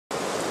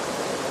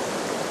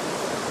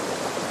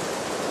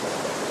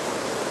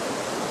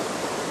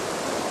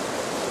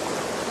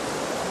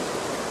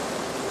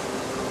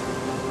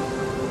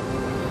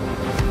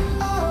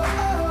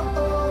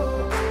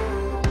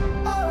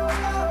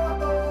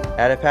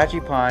At Apache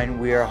Pine,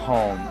 we are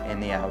home in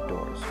the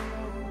outdoors.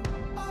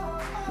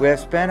 We have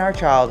spent our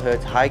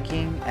childhoods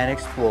hiking and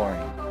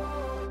exploring.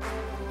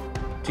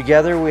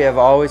 Together, we have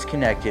always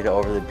connected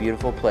over the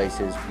beautiful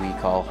places we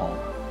call home.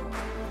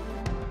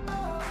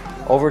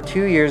 Over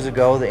 2 years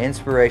ago, the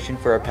inspiration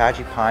for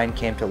Apache Pine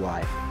came to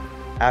life.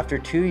 After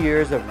 2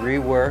 years of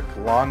rework,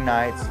 long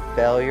nights,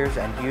 failures,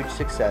 and huge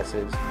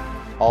successes,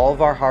 all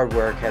of our hard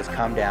work has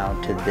come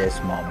down to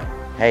this moment.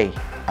 Hey,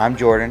 I'm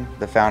Jordan,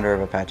 the founder of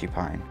Apache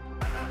Pine.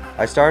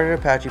 I started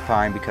Apache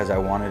Pine because I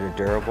wanted a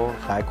durable,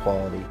 high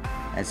quality,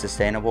 and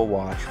sustainable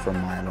watch for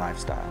my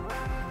lifestyle.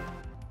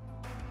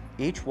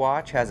 Each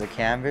watch has a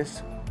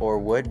canvas or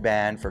wood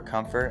band for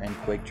comfort and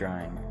quick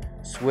drying,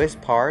 Swiss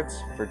parts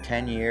for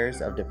 10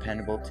 years of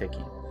dependable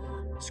ticking,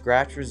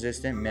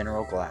 scratch-resistant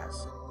mineral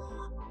glass,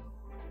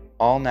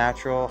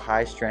 all-natural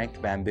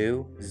high-strength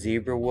bamboo,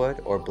 zebra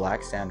wood, or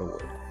black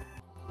sandalwood.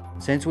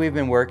 Since we've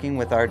been working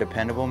with our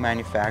dependable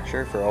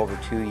manufacturer for over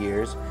 2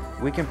 years,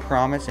 we can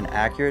promise an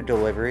accurate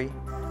delivery,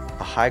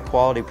 a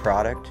high-quality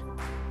product,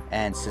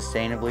 and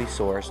sustainably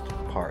sourced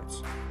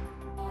parts.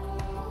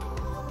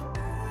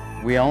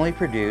 We only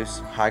produce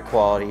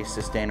high-quality,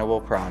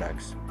 sustainable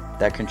products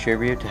that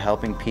contribute to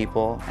helping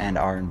people and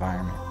our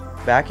environment.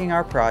 Backing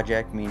our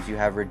project means you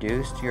have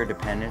reduced your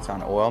dependence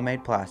on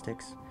oil-made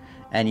plastics,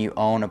 and you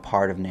own a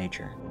part of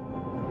nature.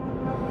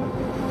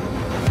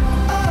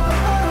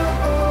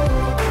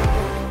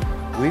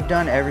 We've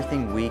done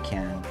everything we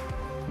can.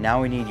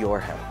 Now we need your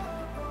help.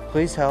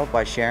 Please help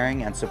by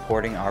sharing and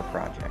supporting our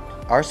project.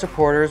 Our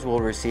supporters will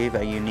receive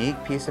a unique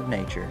piece of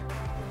nature,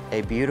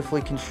 a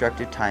beautifully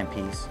constructed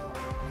timepiece,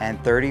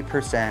 and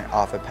 30%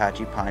 off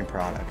Apache Pine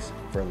products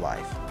for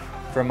life.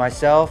 From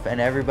myself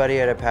and everybody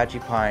at Apache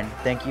Pine,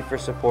 thank you for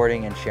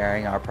supporting and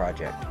sharing our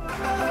project.